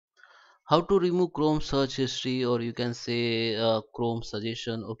how to remove Chrome search history, or you can say Chrome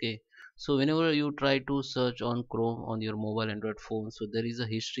suggestion. Okay, so whenever you try to search on Chrome on your mobile Android phone, so there is a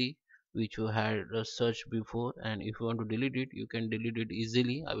history which you had searched before, and if you want to delete it, you can delete it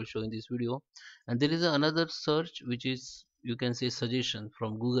easily. I will show in this video. And there is another search which is, you can say, suggestion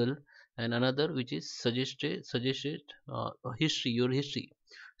from Google, and another which is suggested history, your history.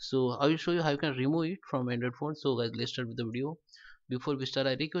 So I will show you how you can remove it from Android phone. So guys, let's start with the video. Before we start,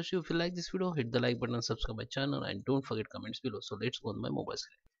 I request you, if you like this video, hit the like button, subscribe my channel, and don't forget comments below. So let's go on my mobile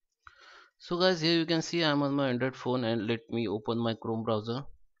screen. So guys, here you can see I'm on my Android phone, and let me open my Chrome browser.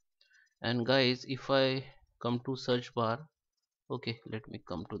 And guys, if I come to search bar, okay, let me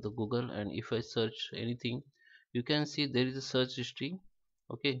come to the Google, and if I search anything, you can see there is a search history.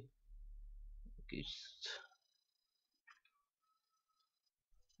 Okay, okay,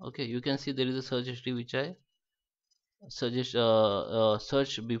 okay, you can see there is a search history which I search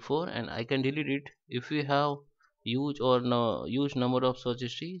before, and I can delete it. If you have huge number of search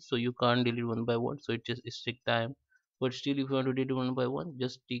history, so you can't delete one by one, so it just take time. But still, if you want to delete one by one,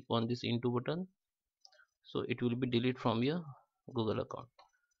 just click on this into button, so it will be delete from your Google account.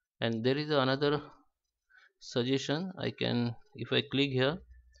 And there is another suggestion. I can, if I click here,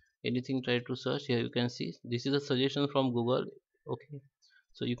 anything try to search, here you can see this is a suggestion from Google. Okay,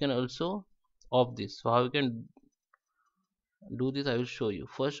 so you can also off this. So how you can do this, I will show you.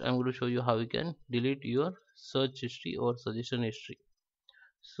 First, I'm going to show you how you can delete your search history or suggestion history.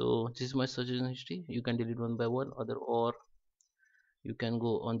 So this is my suggestion history. You can delete one by one, other, or you can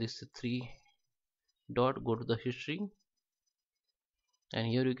go on this three dot, go to the history, and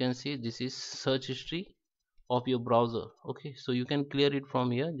here you can see this is search history of your browser. Okay, so you can clear it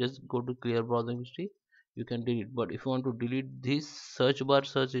from here. Just go to clear browser history, you can delete. But if you want to delete this search bar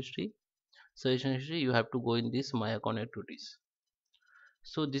search history, suggestion history, you have to go in this my account activities.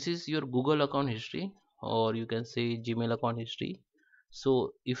 So this is your Google account history, or you can say Gmail account history.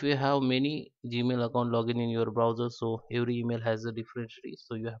 So if you have many Gmail account login in your browser, so every email has a different history,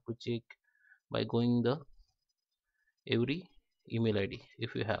 so you have to check by going the every email ID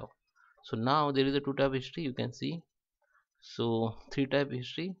if you have. So now there is a two tab history, you can see. So three tab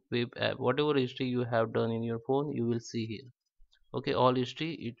history, web app, whatever history you have done in your phone, you will see here. Okay, all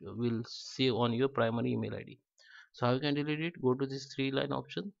history it will save on your primary email ID. So how you can delete it? Go to this three line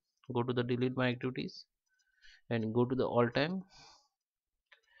option, go to the delete my activities, and go to the all time,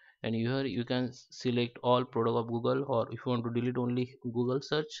 and here you can select all product of Google, or if you want to delete only Google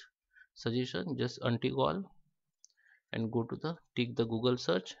search suggestion, just untick all and go to the tick the Google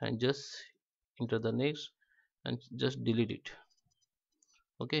search and just enter the next and just delete it.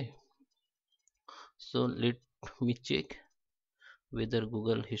 Okay, so let me check whether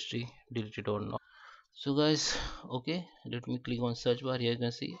Google history deleted or not. So guys, okay, let me click on search bar. Here you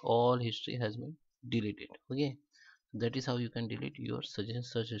can see all history has been deleted. Okay, that is how you can delete your suggestion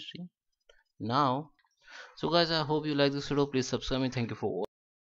search history now. So guys, I hope you like this video. Please subscribe me. Thank you for watching.